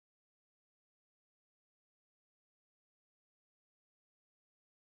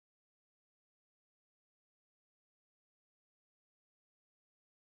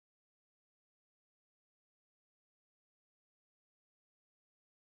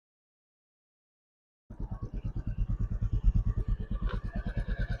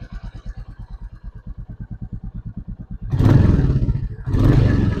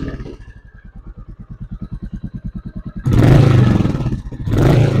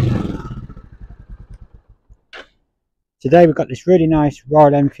Today we've got this really nice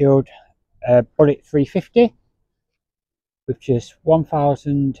Royal Enfield Bullet 350 with just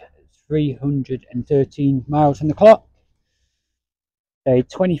 1,313 miles on the clock. A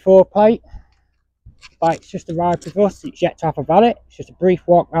 24 plate. Bike's just arrived with us. It's yet to have a valet. It's just a brief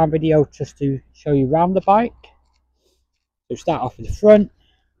walk around video just to show you around the bike. So start off with the front.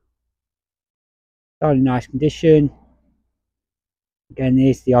 All in nice condition. Again,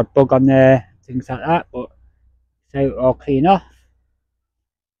 there's the odd bug on there, things like that, but so all clean off.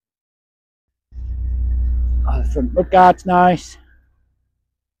 The front mudguard's nice,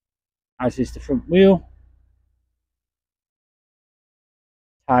 as is the front wheel.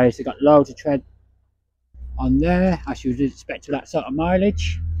 Tyres have got loads of tread on there, as you would expect for that sort of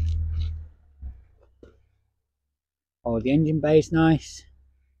mileage. The engine bay is nice.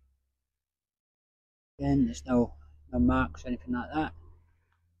 Again, there's no marks or anything like that.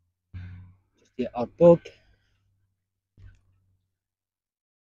 Just the odd bug.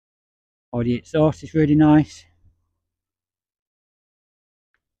 The exhaust is really nice.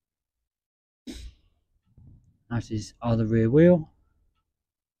 As is all the rear wheel.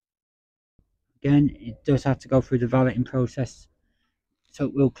 Again, it does have to go through the valeting process, so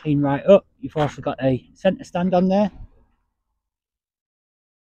it will clean right up. You've also got a centre stand on there.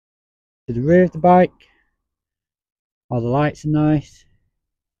 To the rear of the bike, all the lights are nice.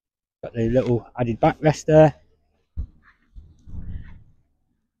 Got the little added backrest there.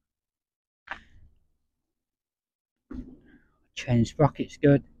 Chain sprocket's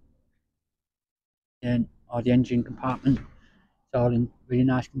good. And all the engine compartment, it's all in really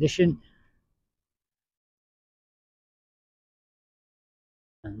nice condition.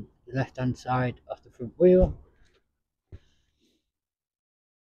 And the left hand side of the front wheel,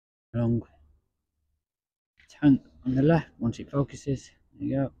 along tank on the left once it focuses. There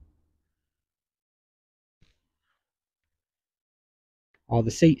you go. All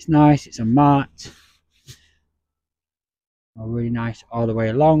the seats nice, it's a matte. All really nice all the way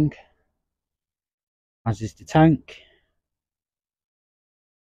along, as is the tank.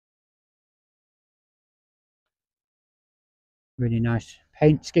 Really nice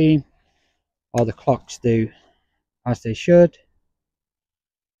paint scheme. All the clocks do as they should.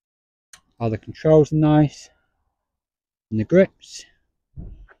 All the controls are nice. And the grips.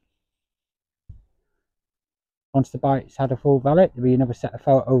 Once the bike's had a full valet, there'll be another set of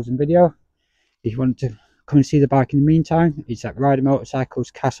photos and video. If you want to come and see the bike in the meantime, it's at Ryder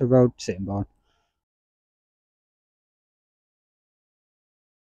Motorcycles, Castle Road, Sittingbourne.